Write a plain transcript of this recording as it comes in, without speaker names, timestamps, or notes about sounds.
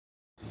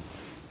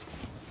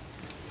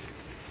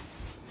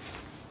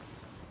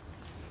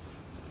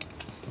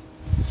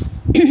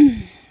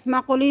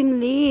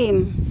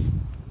Makulimlim.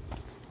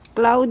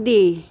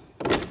 Cloudy.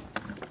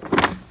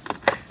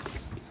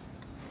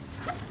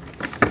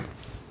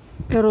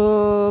 Pero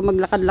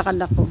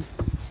maglakad-lakad ako.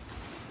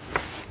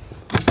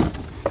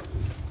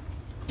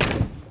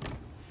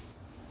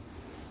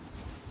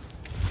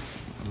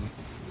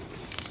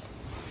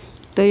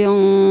 Ito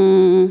yung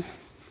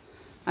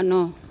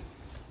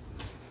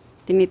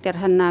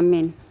tinitirhan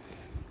namin.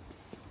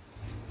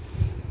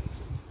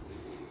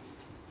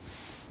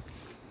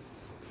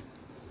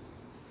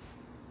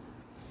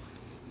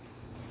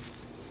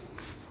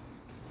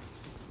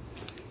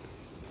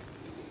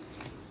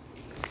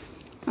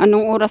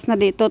 Anong oras na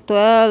dito?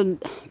 12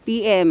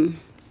 PM.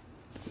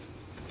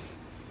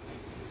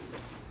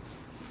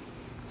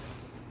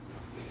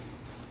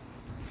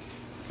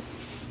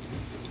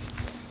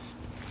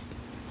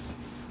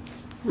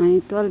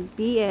 Ay, 12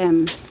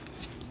 PM.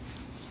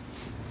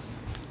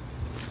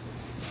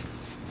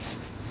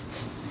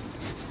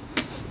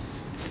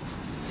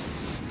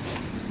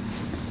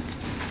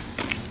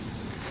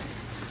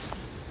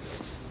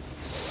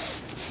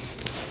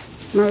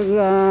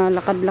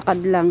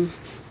 Lakad-lakad lang.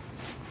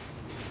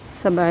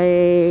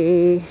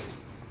 Sabay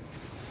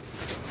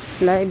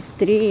live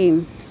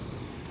stream.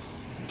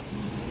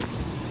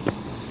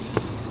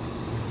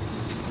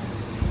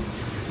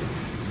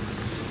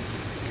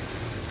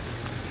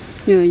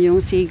 Yun yung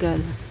seagull.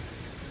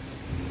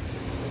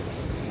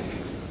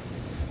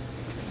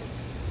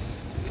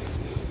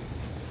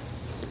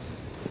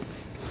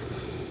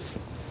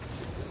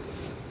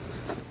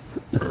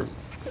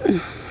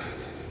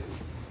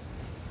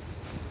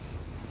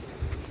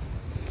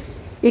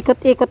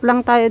 Ikot-ikot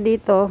lang tayo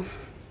dito,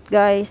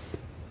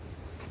 guys.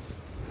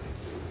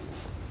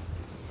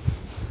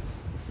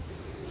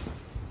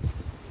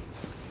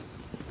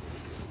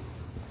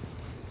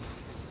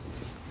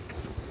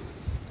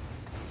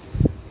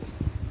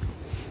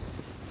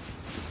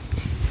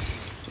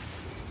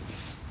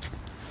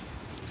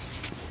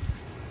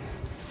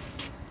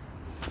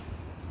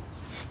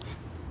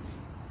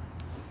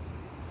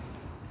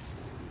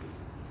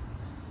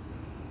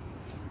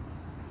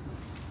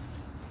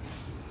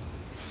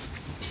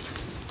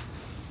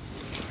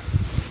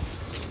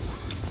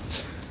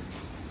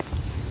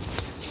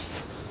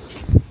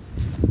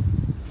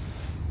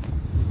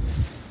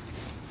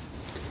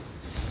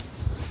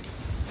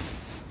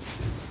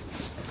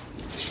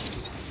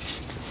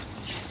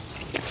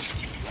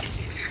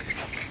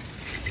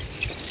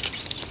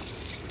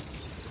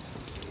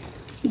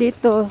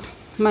 Dito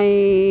may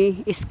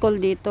school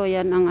dito,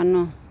 yan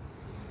ang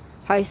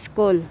high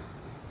school.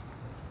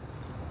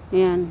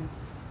 Yan.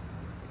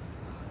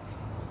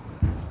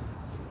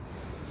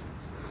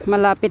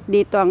 Malapit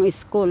dito ang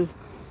school.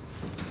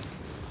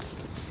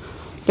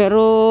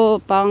 Pero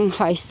pang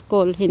high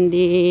school,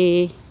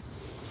 hindi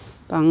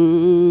pang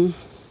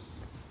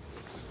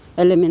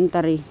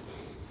elementary.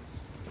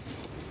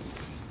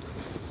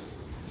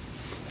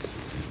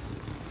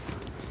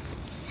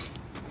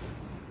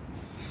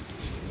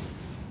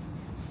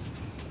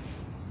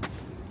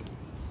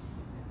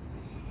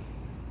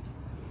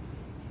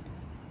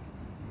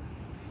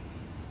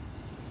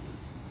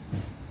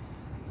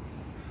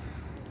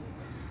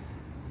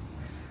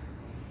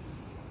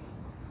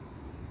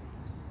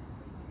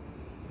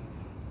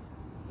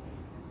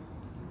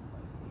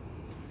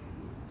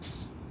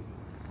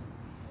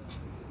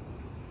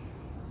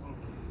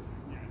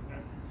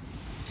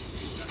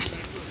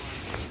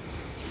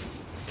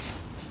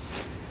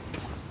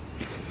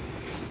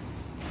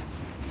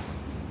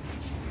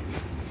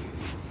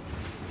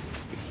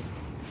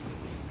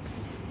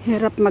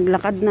 Hirap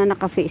maglakad na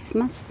naka-face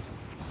mask.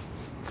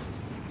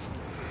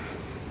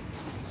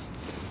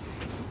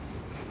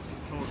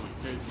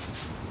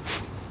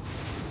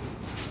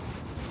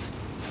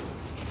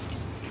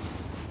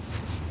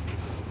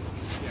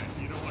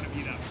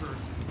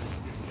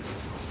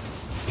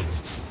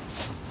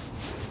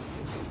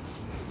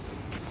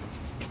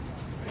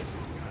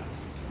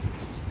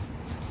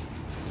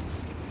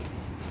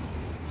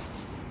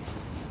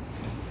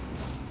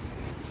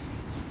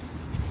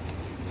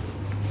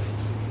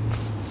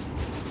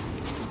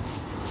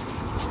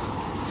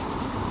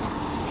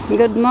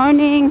 Good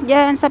morning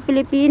dyan sa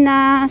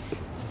Pilipinas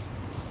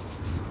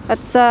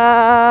at sa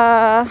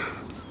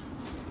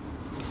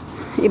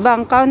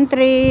ibang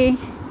country.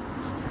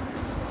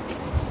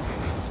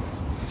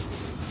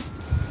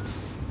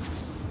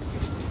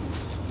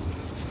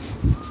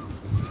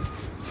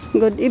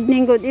 Good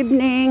evening, good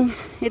evening.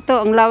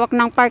 Ito ang lawak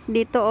ng park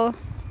dito, oh.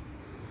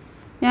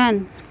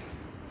 Yan.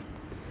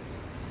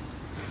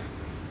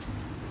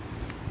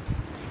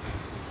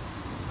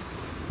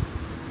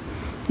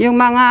 Yung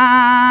mga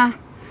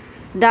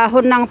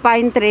dahon ng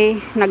pine tree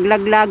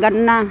naglaglagan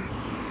na.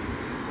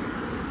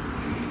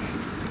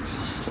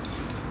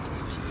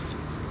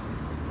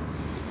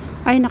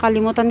 Ay,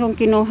 nakalimutan kong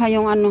kinuha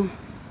yung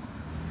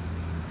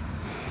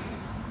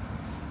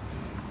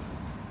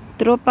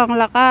Tropang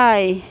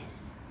Lakay.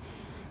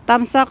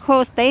 Tamsak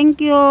host,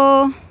 thank you.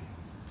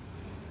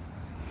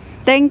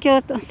 Thank you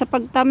sa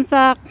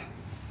pagtamsak.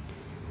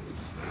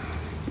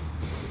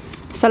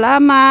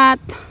 Salamat.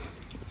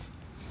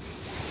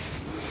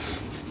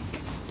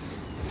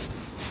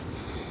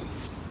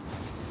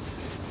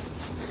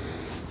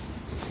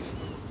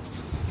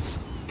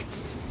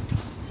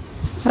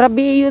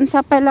 Rabi yun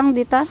sa palang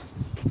dita.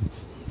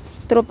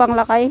 Tropang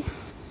lakay.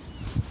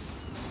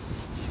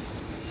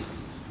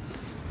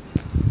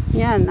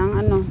 Yan ang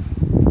ano.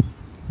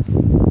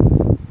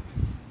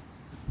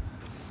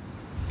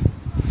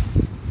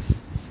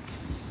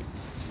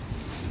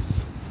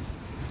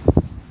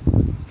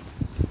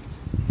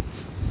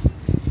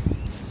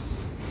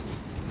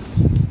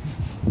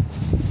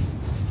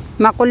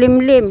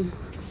 Makulimlim.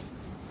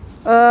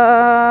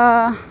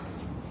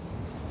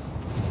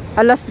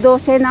 Alas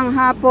 12 ng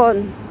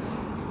hapon.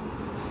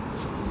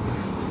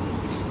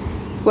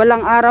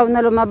 Walang araw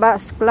na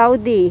lumabas,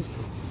 cloudy.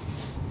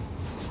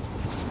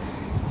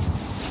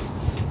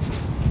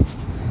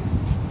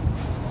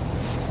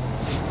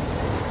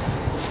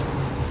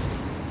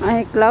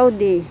 Ay,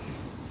 cloudy.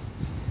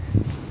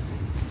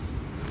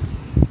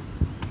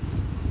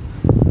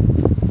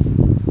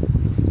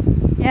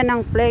 Yan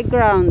ang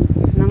playground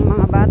ng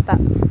mga bata.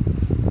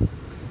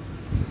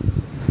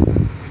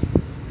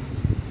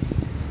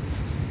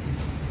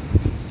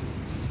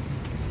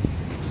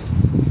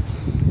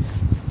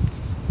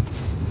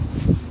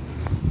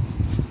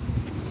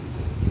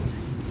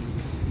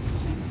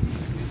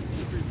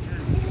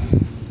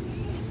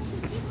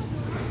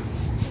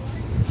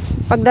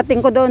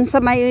 Pagdating ko doon sa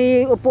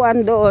may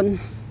upuan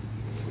doon,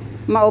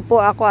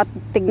 maupo ako at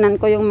tignan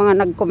ko yung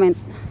mga nag-comment.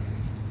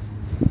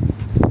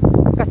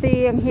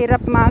 Kasi ang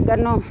hirap mag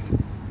ano,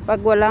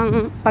 pag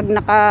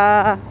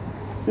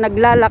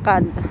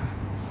naglalakad.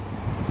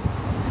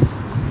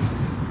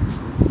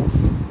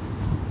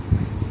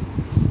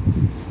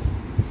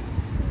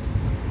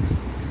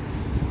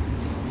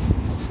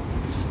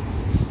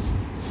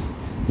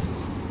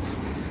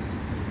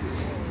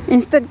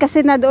 Instead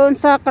kasi na doon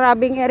sa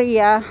crabbing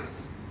area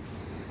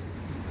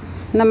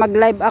na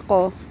mag-live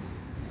ako,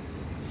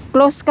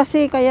 close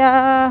kasi,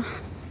 kaya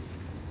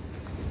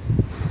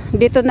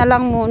dito na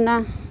lang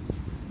muna.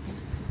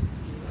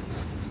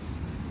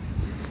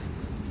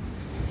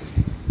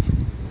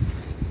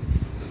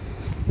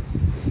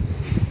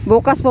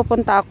 Bukas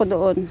pupunta ako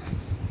doon.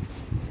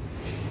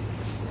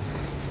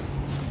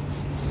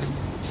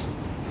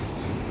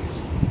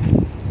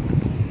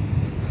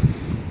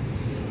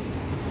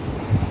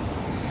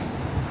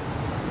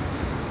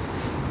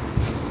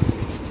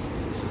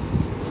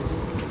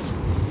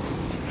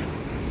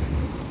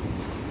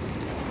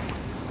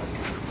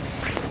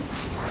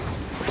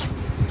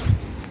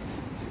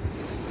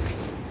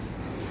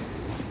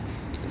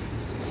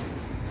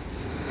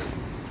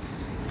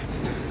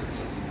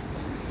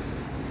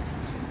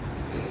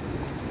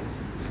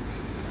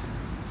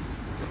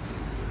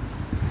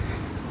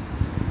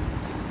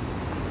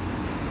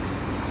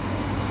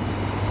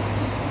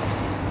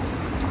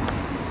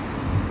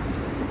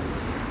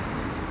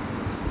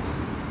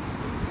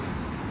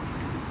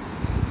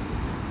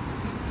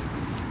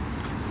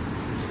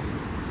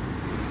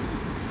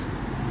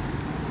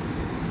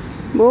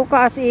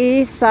 Bukas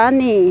is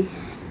sunny.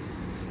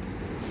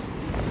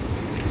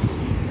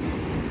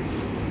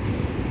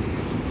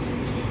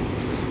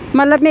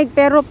 Malamig,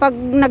 pero pag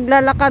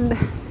naglalakad,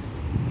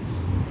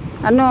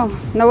 ano,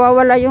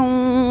 nawawala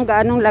yung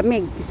gaanong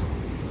lamig.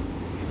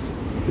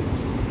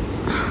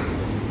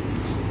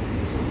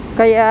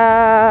 Kaya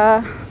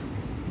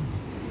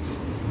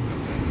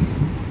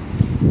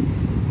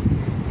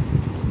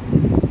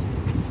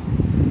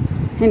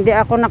hindi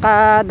ako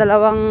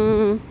nakadalawang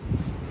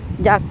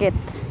jacket.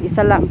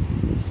 Isa lang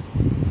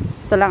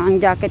ang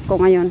jacket ko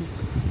ngayon.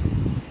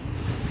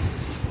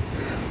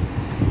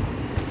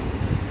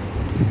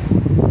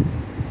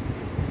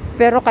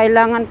 Pero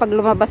kailangan pag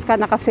lumabas ka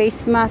naka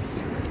face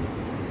mask.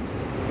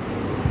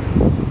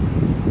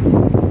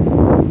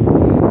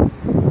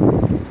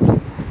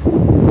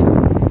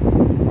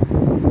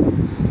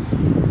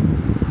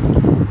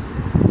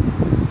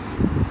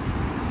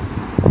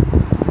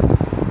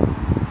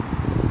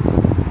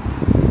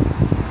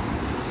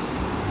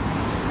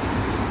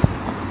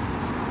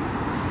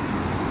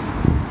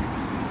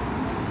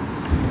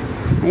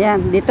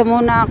 Ayan, dito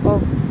muna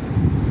ako.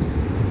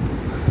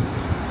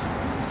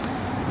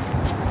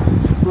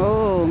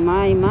 Oh,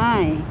 my.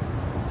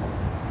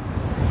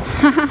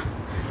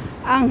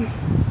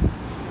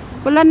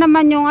 Wala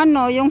naman yung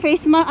ano, yung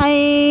face mask ay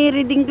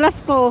reading glass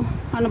ko.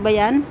 Ano ba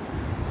yan?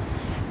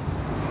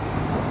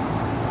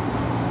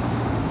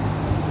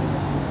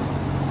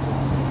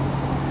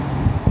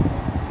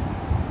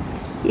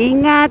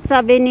 Ingat,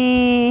 sabi ni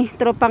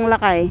Tropang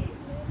Lakay.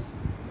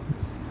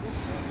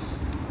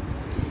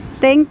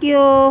 Thank you.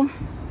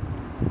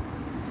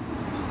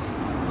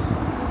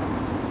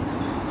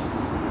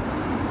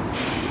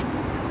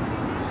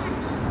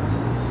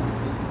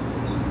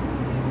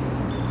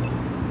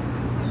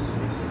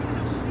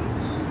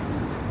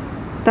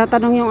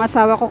 Tatanong yung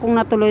asawa ko kung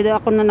natuloy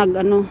daw ako na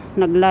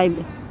nag-live.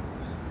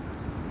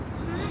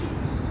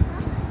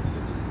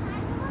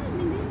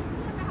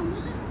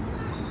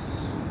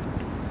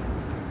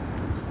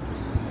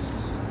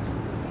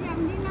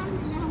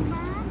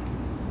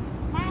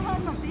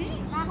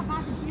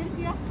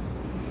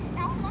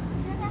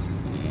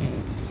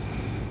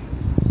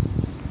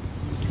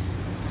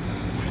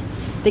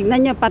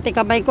 Tignan nyo, pati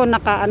kamay ko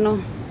naka ano,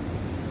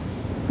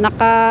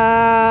 naka,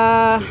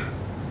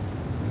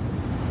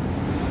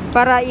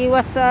 para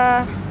iwas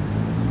sa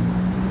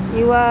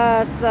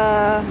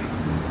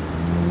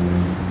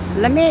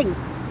lamig.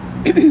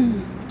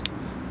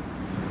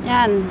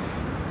 Yan.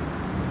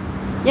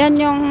 Yan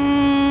yung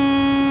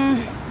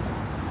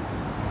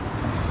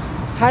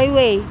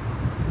highway.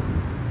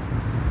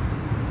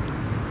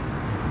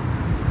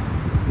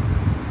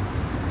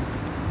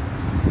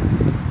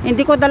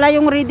 Hindi ko dala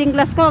yung reading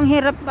glass ko. Ang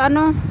hirap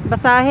ano,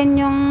 basahin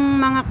yung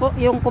mga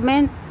yung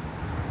comment.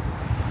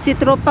 Si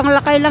Tropang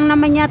Lakay lang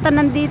naman yata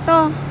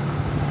nandito.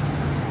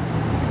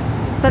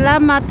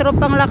 Salamat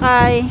Tropang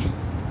Lakay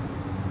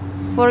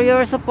for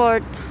your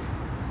support.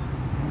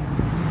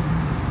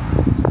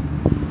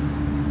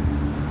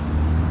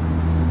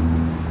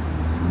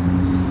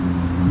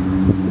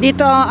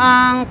 Dito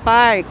ang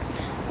park.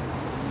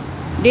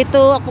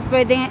 Dito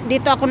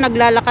ako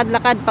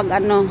naglalakad-lakad pag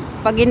ano,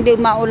 pag hindi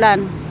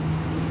maulan.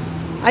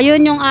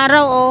 Ayun yung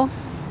araw oh.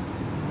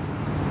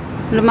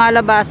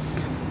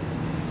 Lumalabas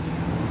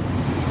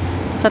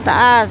sa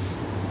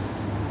taas.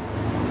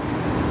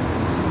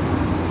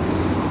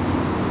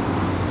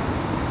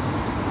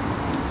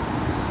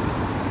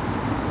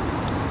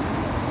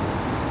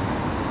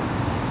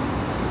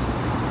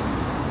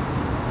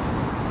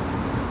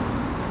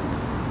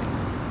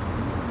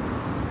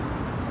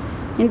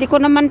 Hindi ko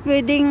naman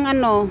pwedeng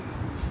ano,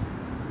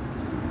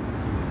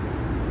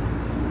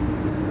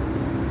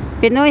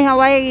 Pinoy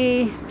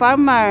Hawaii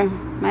farmer,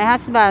 my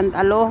husband,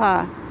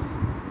 aloha.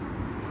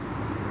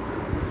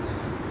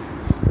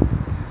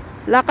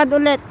 Lakad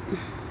ulit.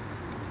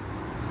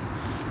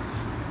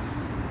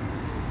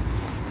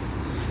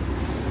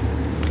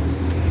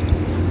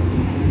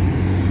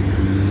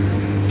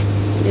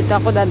 Dito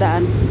ako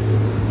dadaan.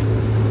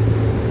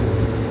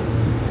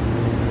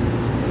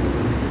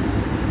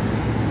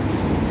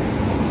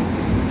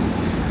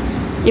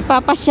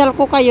 Ipapasyal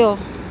ko kayo.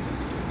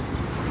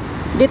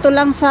 Dito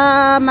lang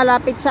sa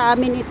malapit sa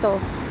amin ito.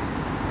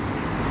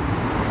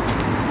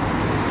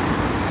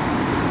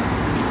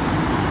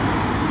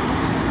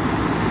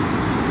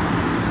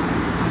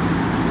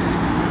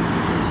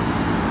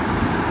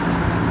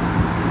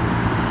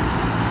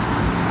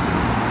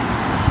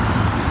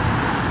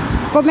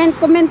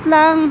 Comment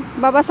lang.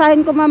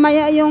 Babasahin ko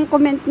mamaya yung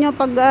comment nyo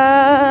pag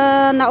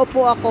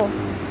naupo ako.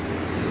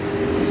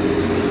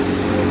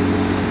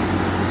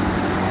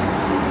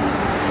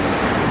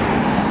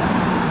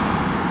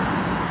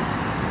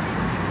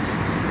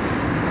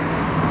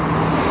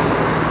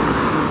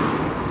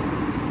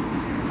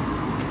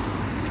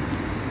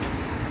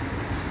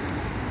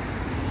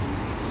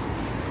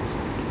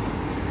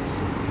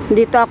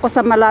 Dito ako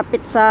sa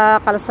malapit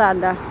sa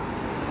kalsada.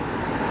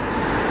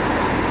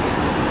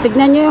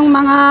 Tignan nyo yung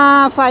mga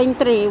pine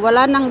tree.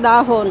 Wala nang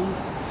dahon.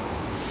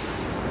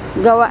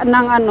 Gawa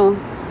ng ano,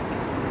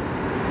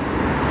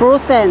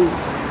 frozen.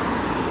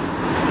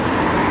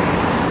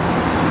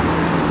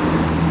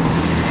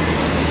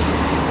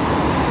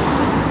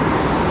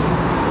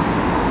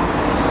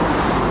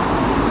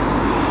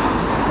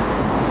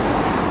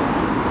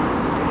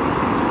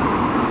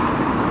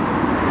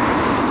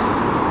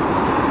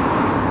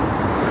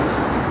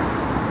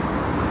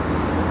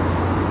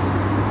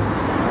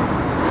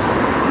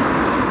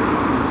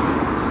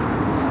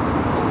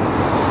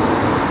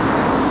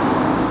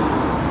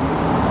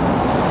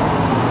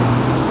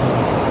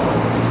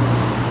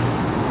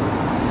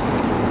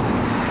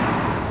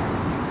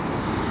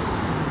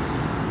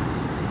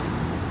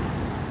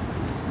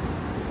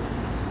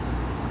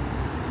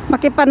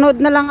 Makipanood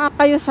na lang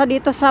kayo sa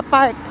dito sa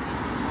park.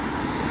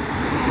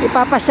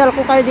 Ipapasyal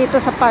ko kayo dito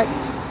sa park.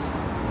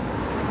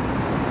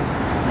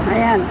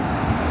 Ayan.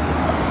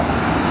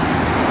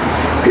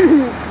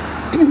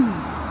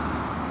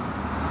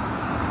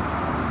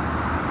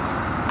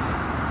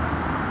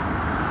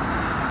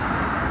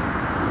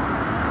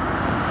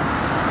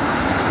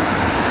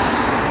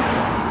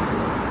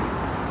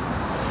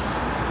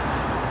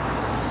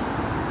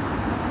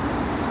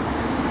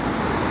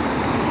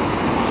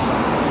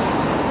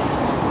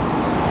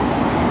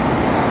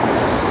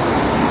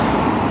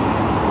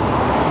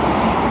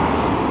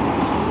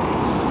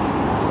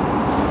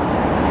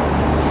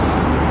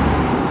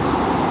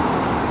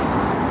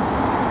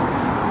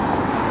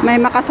 May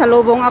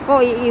makasalubong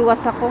ako,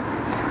 iiwas ako.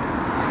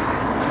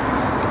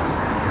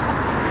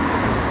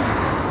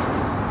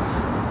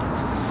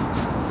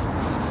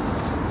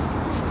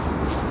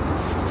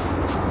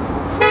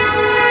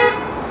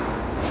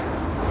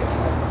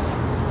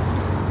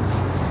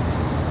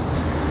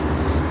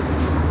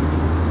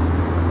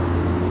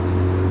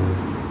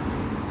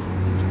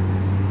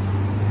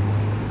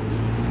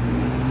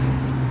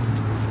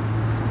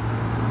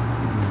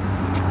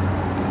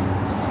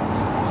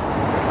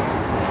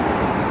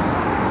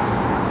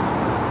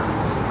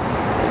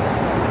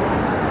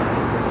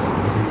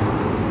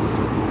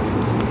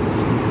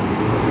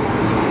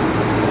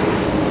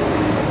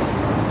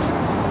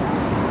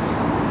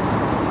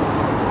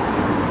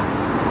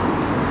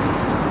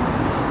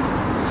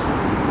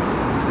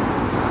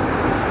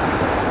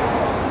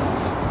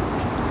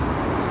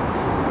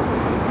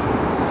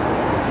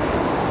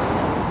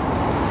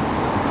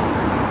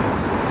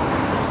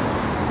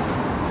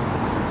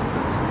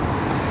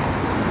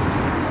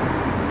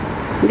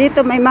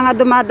 Dito may mga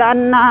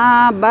dumadaan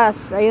na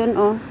bus. Ayun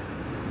oh.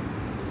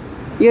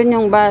 Yun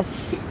yung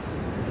bus.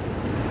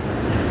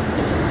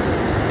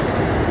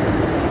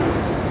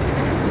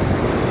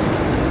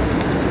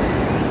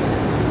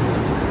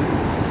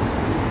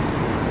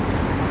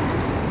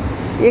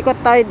 Ikot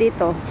tayo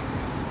dito.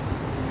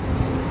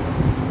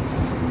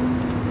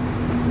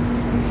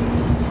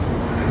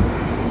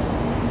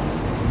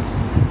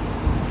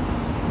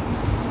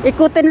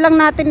 Ikutin lang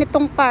natin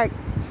itong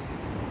park.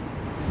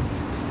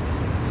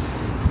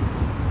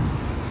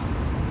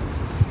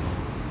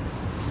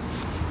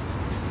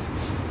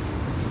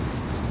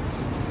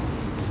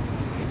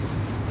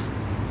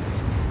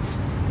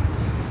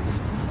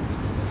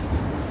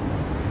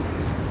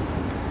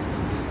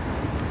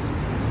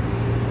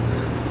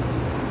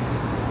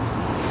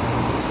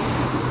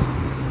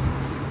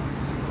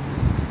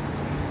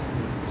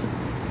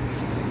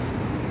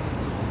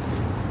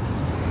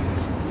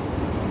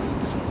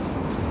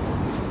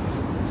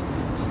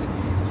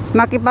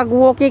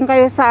 Makipag-walking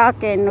kayo sa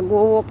akin,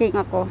 nag-walking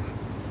ako.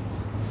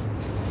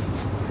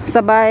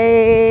 Sabay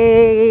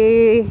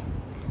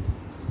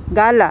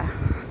gala.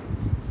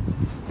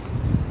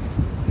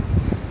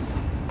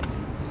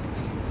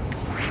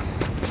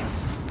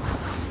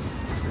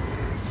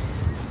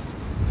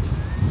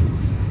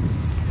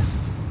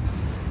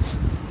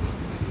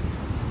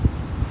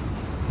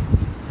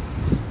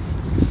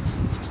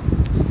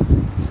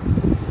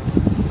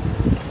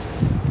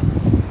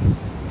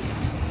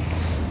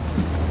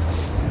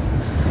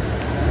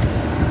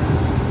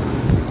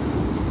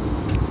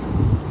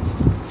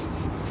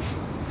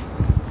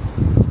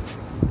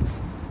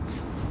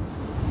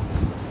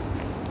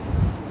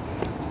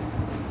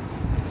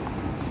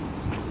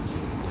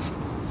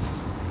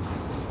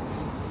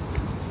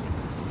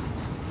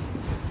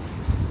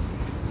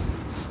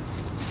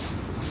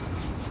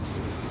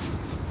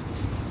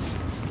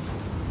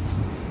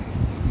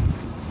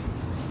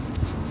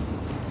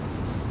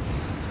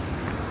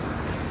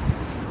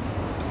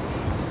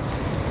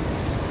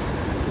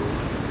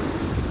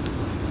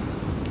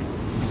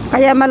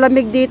 Kaya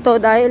malamig dito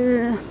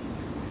dahil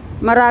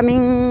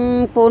maraming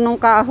punong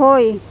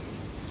kahoy.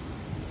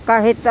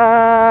 Kahit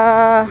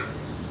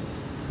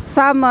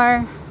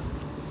summer,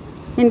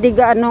 hindi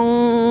gaanong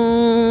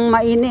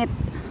mainit.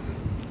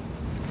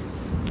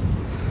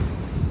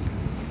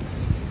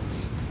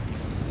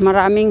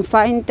 Maraming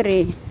pine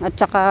tree at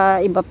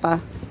saka iba pa.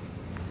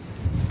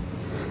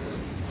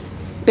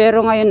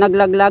 Pero ngayon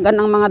naglaglagan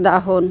ng mga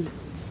dahon.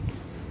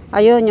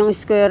 Ayun yung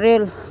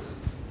squirrel.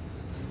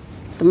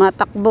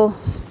 Tumatakbo.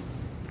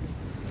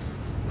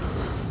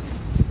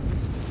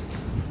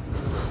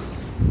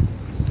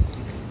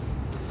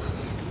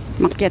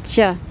 Makyat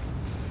siya.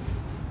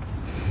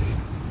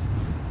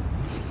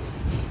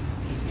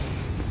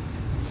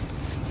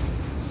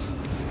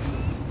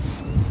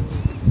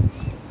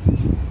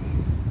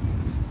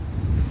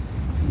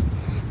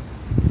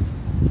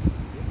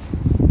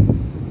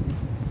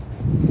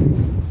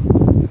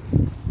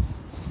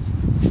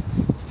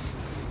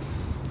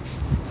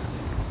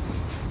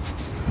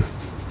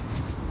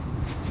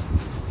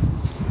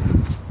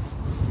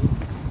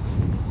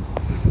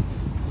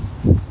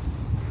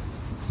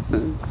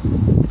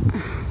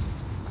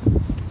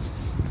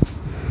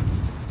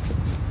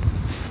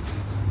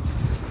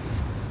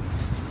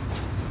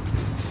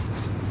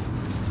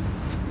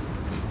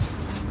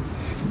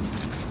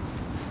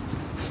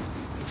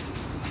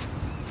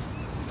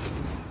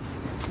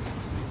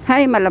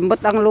 Hay, malambot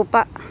ang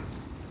lupa.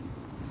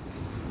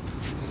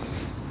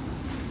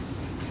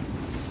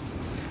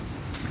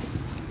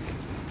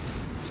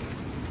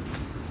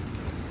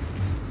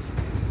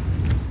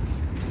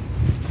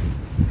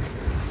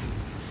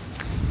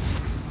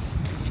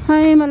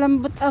 Hay,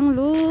 malambot ang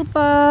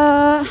lupa.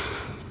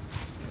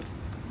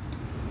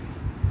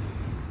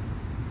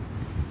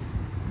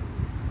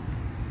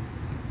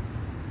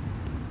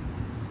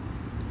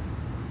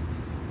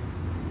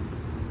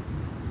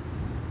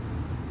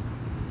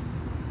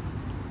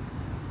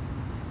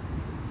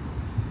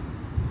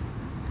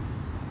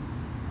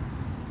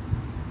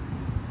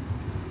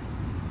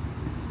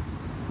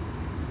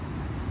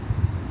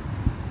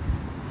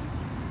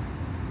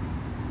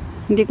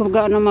 Hindi ko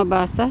gaano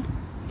mabasa.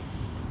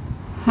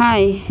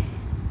 Hi.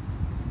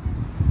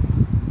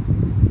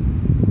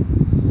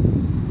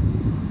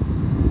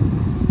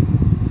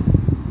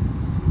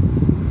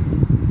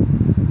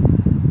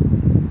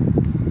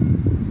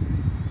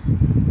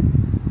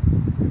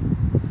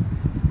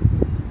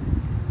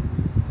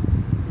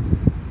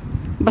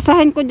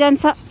 Basahin ko dyan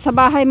sa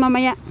bahay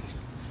mamaya.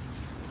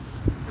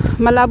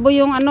 Malabo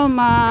yung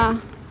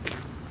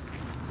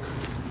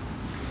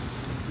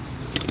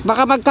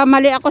baka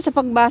magkamali ako sa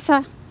pagbasa.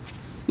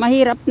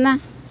 Mahirap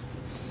na.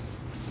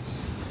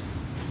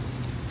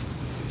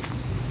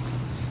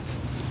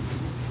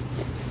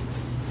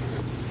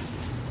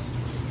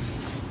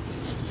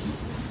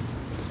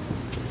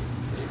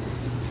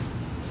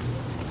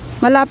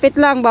 Malapit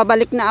lang,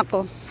 babalik na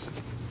ako.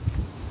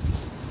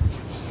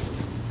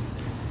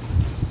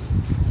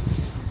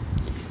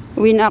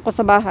 Uwi na ako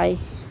sa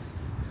bahay.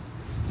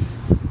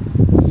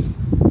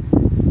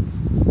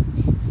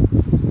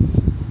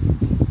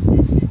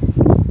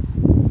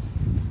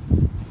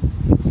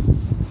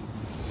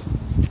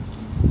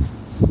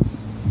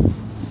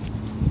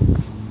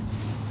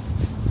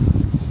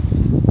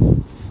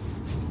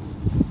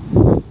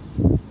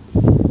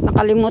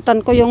 Nakalimutan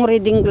ko yung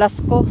reading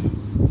glass ko.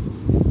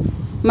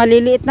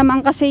 Maliliit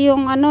naman kasi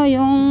yung ano,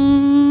 yung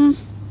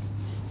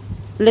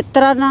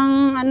letra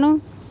ng ano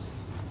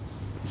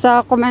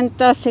sa comment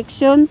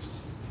section.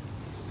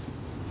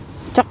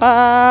 Tsaka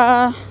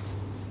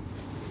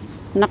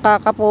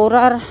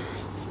nakakapurar.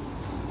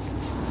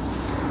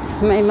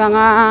 May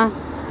mga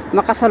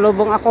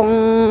makasalubong akong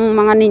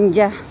mga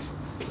ninja.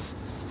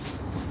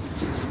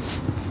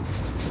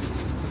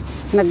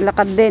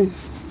 Naglakad din.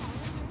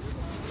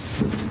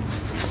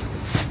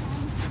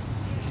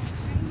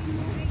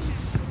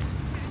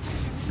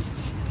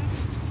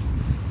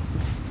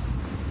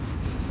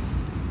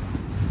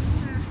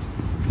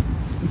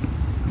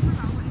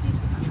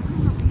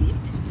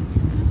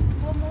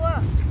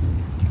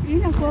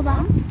 Nagkuha ba?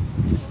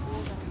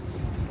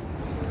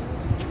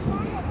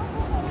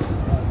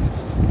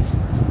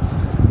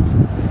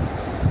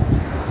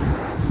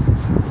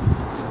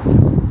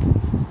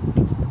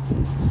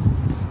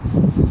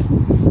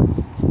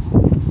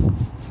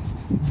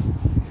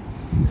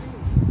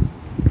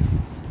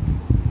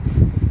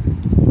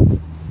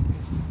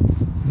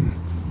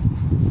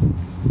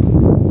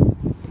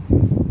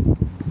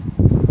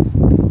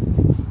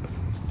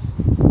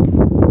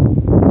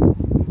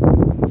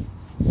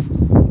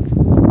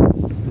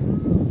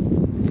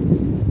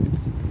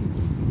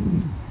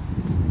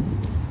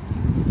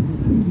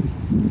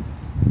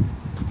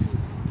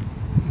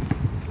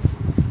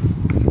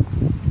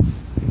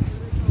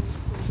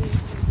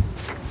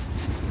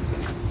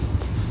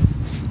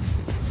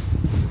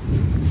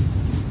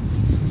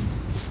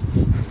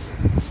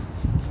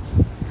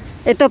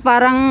 Ito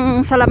parang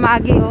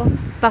salamagi, oh.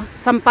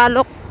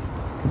 Sampalok.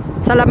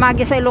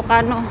 Salamagi sa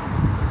Ilocano.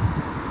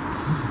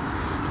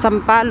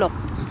 Sampalok.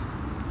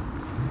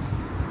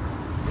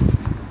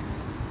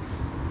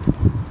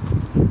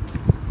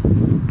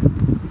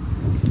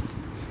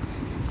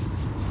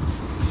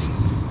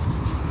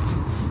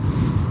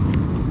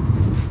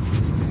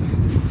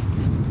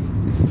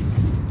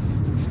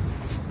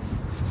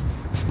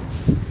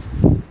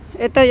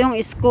 Ito yung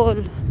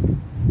school.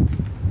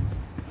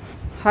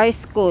 High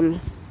school.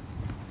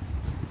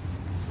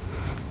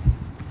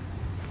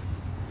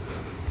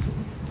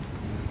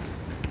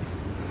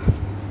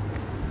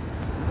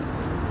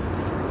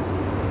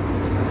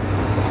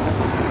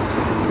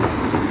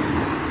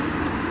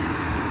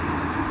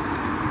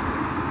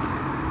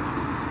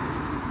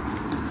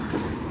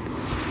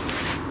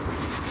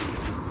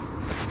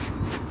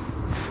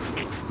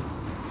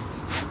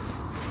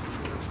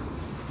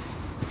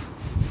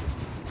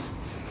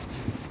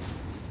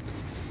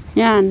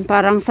 Yan,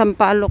 parang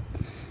sampalok.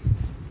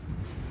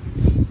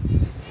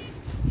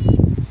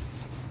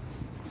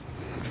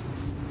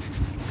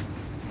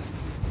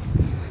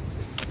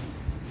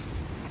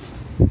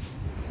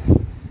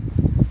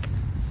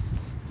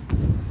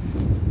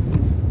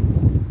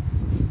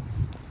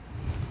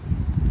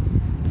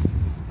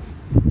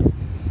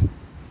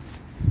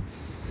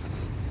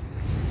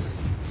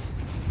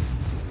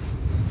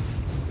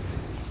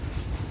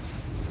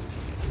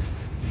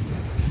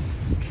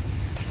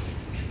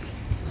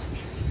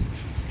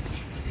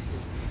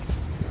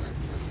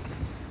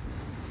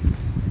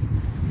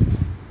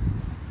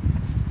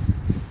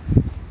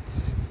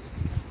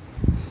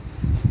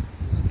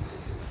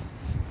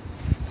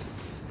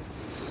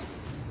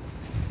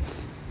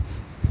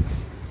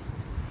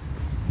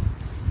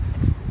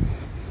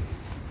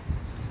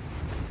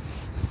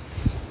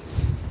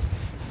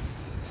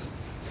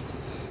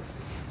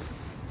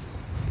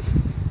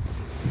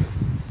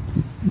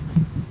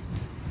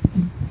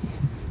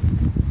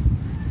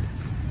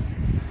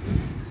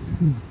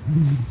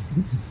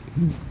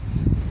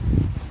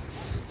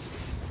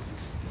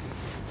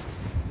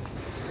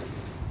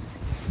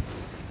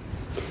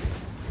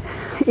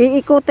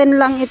 Iikutin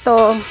lang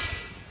ito,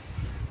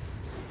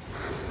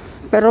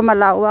 pero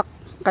malawak,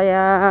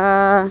 kaya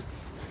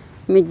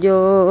medyo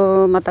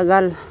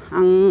matagal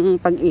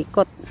ang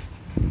pag-ikot.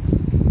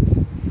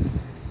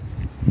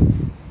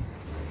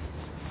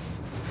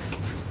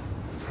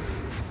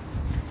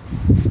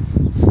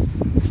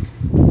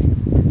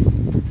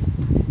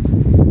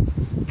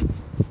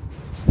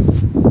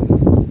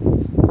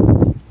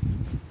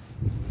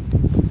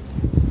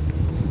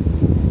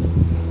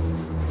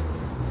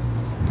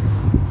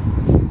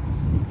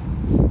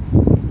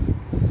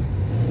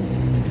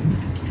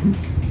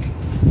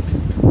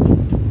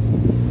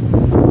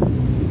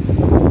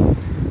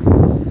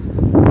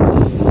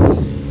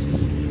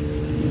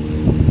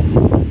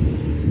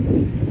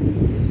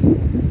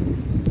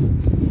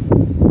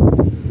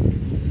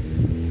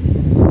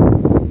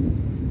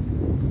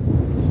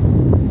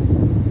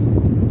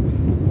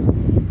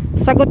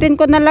 Sagutin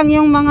ko na lang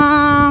yung mga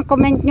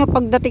comment nyo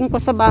pagdating ko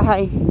sa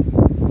bahay,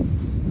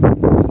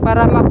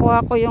 para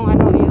makuha ko yung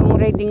ano, yung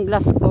reading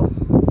glass ko.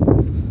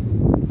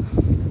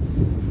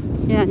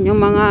 Yan, yung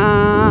mga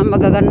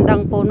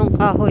magagandang punong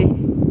kahoy.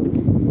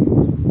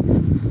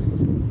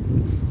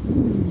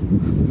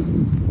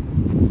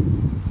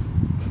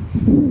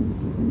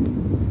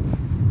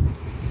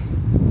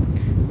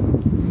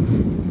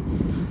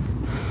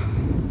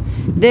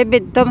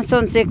 David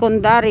Thompson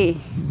Secondary.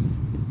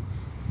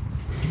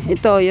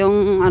 Ito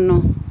yung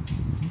ano,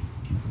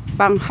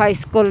 pang high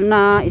school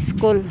na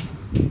school.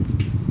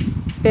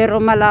 Pero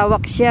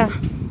malawak siya.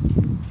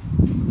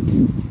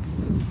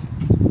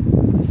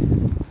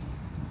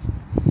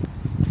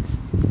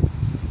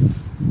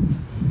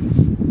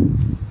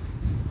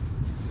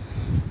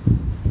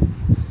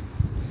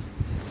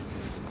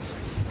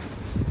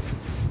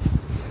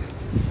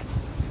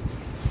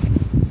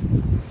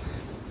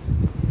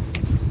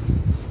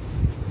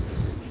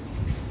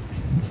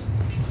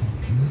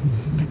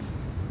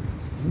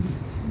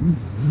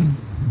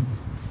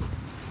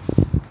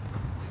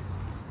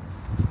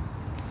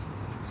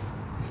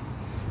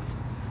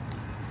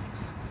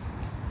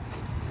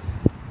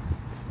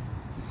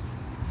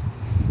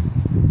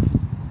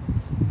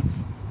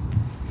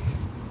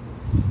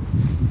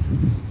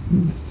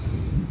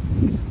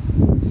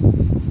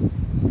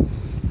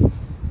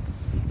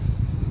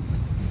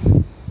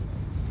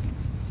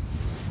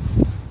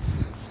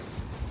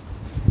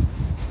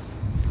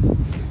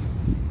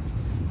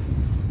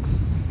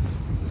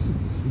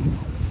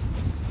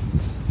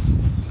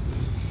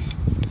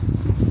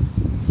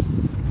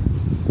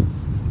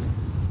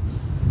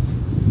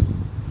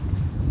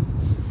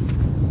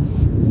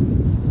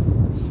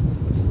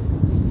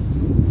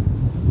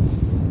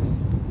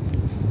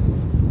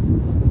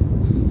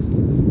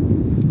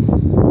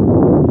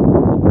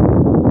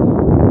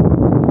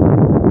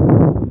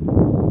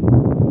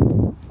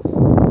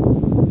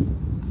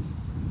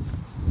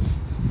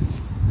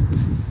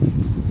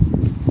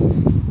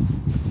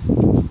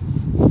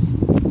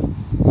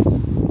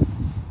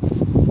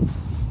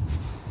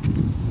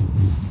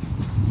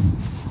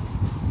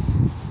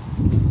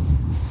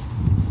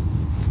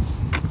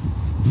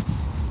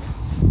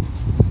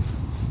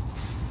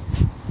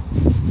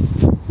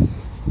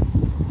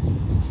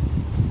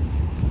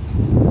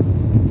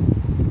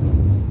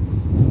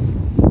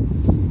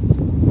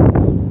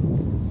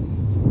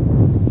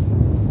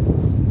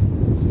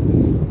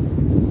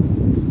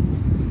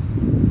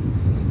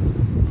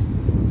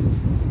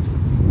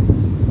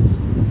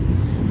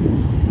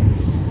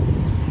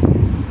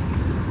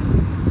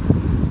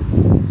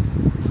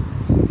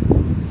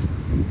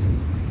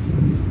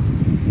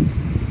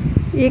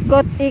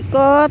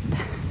 Ikot-ikot.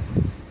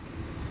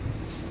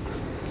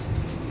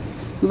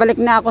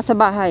 Balik na ako sa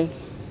bahay.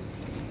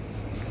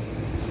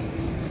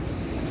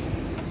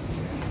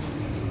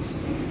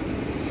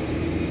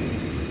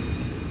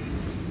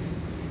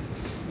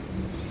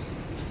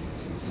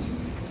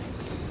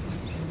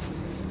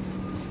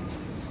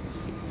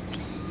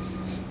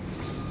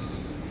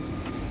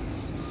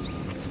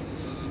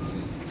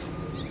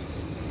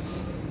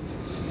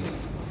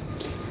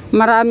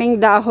 Maraming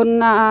dahon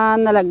na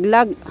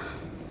nalaglag.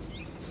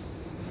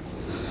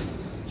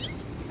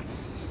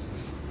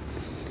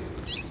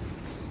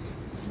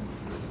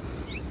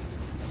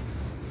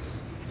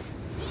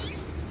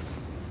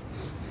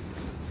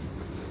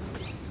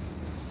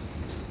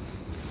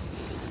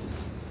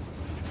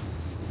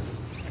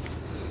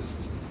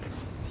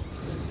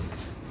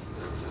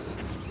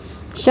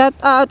 Shout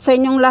out sa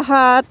inyong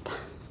lahat.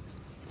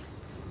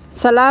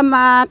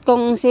 Salamat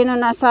kung sino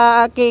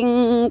nasa aking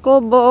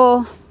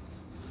kubo.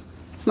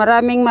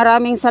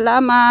 Maraming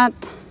salamat.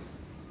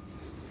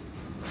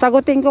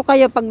 Sagutin ko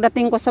kayo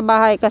pagdating ko sa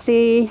bahay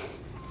kasi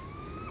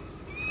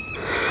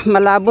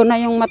malabo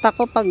na yung mata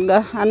ko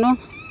pag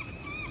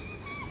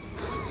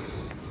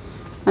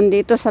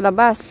andito sa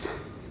labas.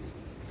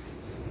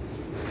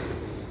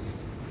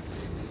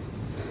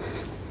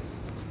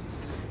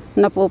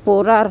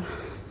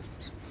 Napupurar.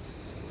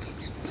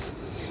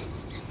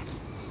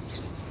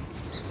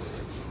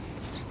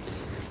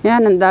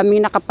 Yan, ang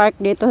daming nakapark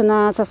dito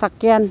na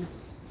sasakyan.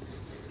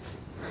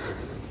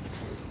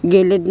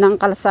 Gilid ng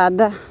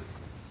kalsada.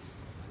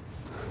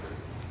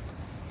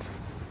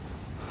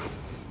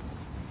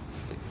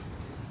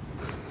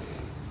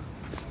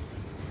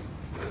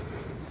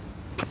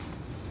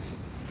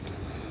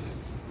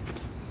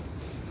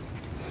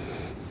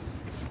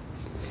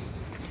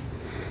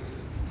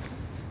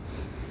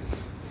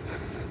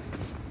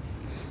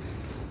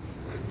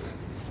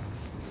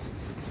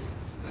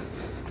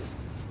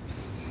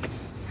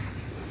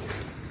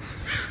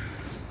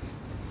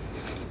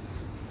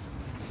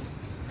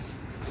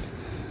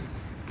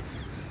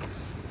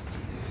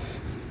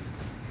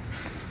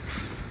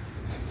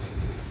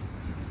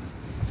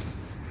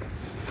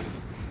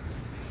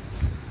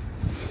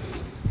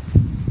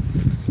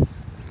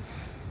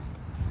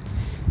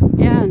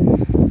 Yan.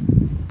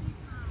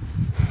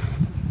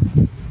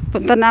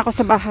 Punta na ako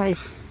sa bahay.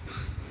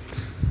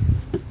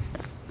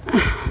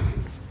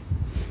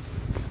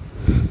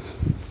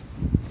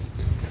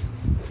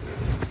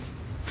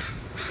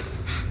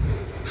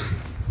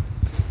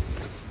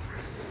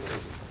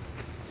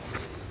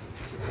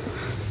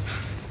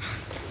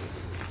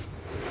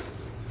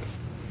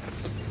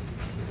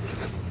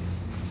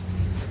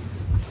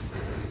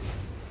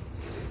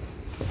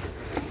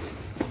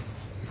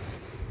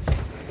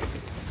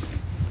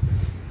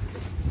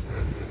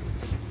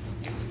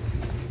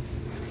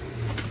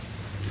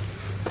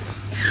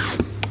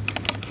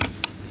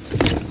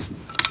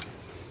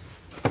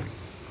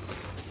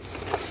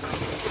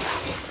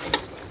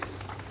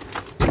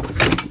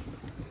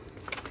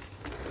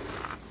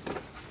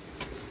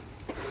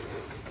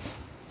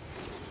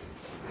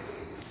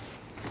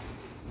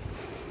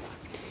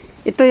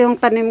 Ito yung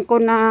tanim ko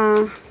na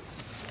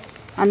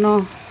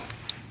ano,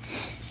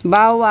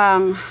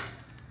 bawang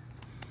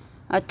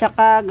at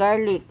saka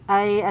garlic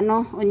ay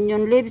ano,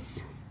 onion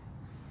leaves.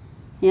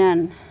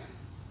 Yan.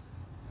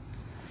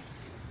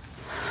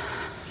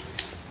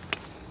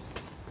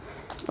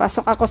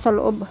 Pasok ako sa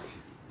loob.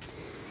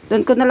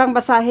 Doon ko na lang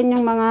basahin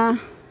yung mga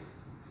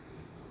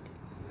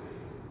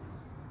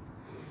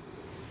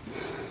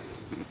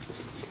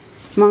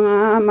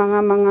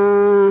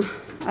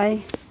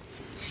ay,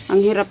 ang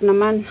hirap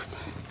naman.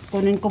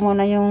 Kunin ko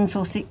muna yung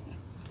susi.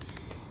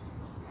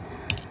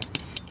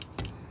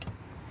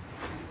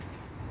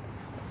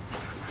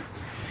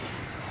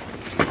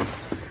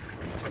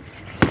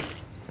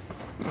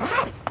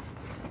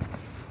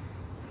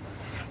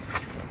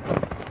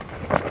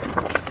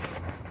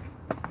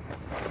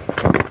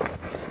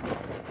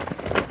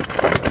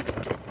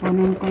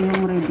 Kunin ko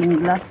yung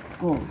reading glass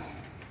ko.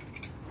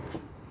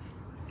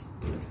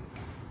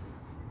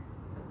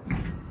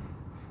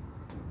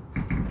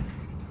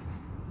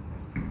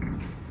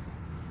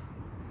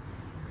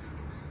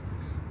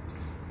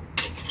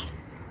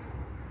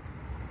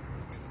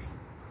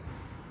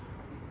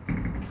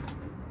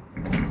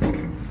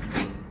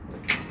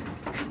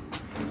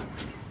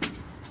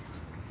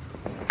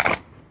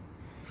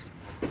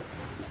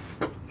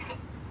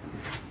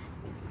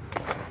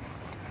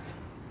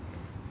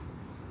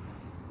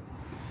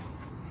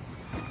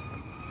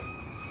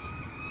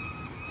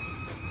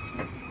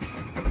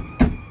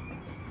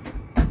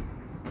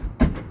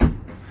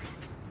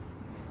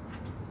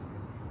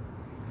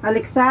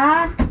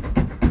 Alexa?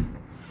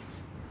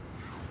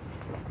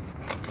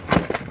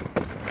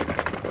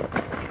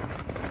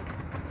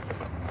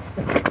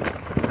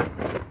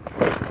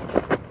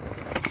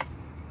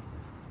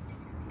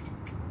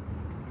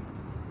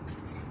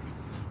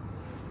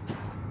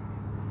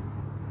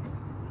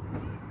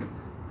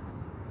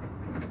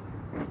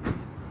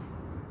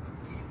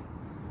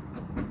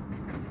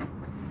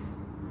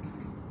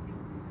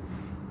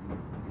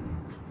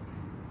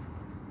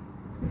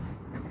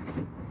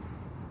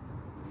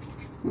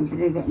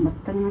 Magriga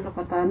matang na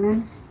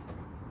lakatanan.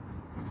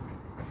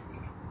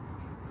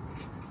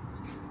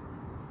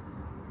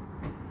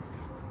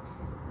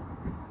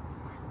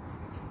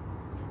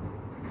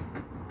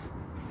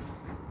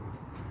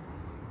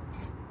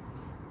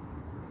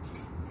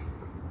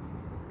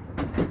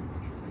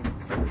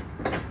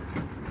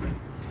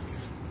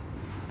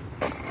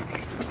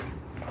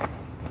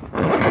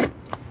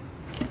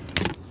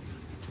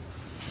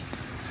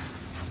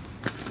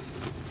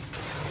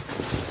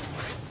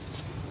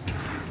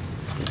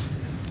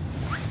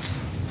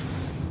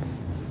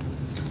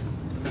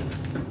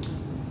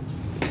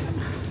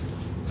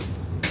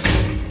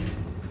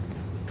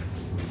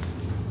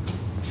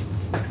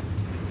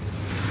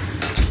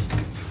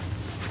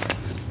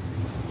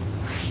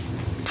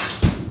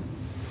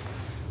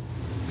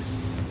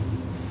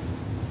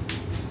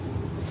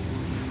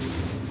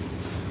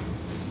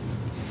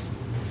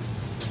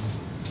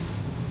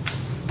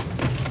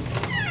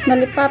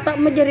 Nalipata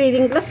mo dyan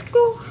reading glass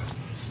ko.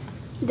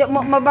 Diyan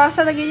mo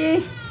mabasa lagi dyan.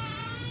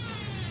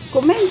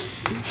 Comment.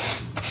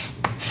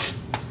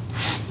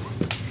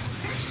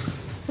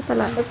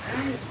 Salamat.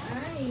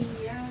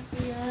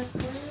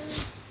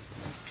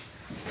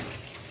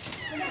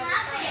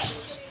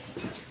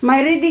 My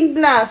reading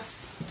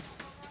glass.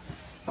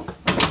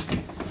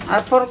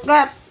 I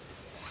forgot.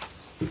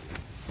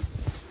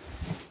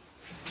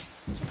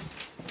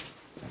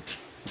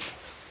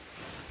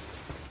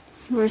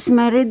 Where's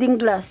my reading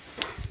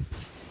glass?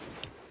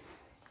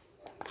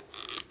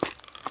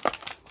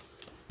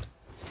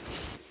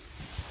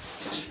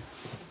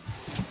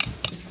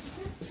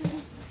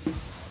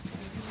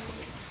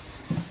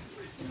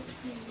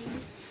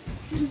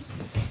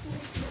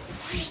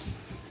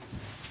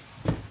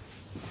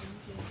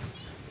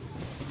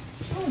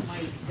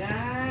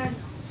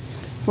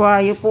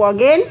 Why you poo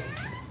again?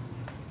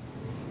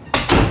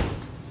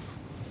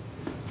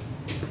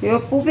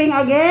 You're pooping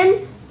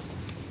again?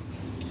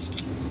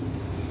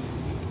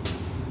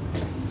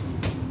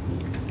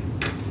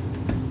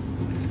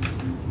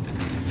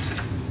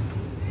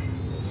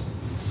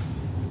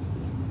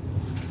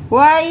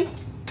 Why?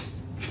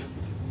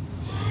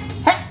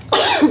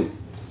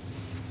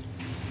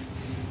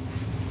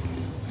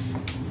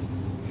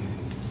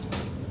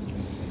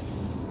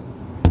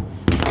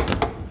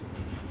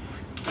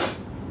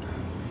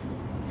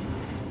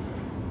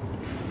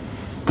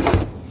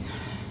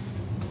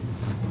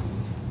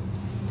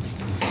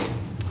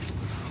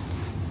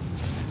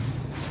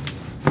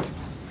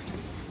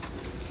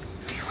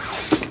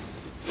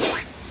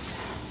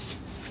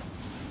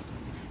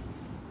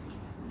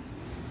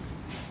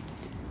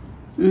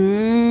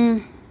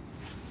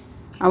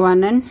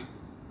 Awanan.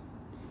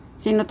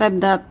 Sino type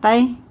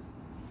datay?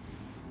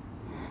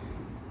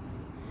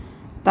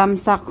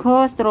 Tamsak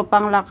host,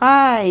 tropang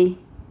lakay.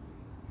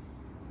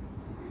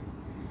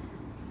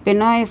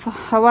 Pinoy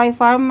Hawaii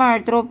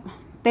Farmer,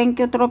 thank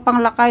you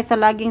tropang lakay sa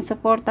laging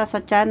suporta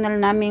sa channel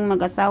naming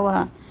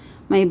mag-asawa.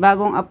 May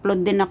bagong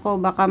upload din ako,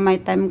 baka may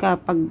time ka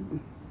pag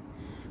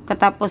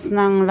katapos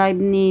ng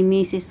live ni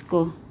Mrs.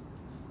 ko.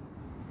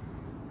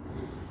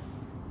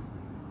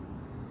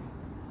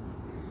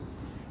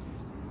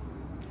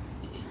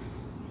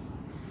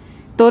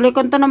 Tuloy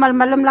ko to na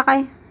malmalom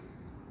lakay.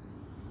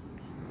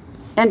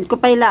 And ko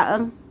pa'y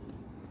laang.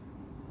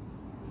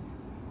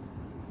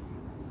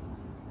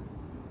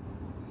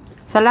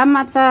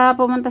 Salamat sa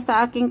pumunta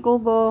sa aking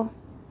kubo.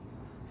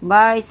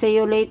 Bye, see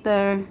you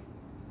later.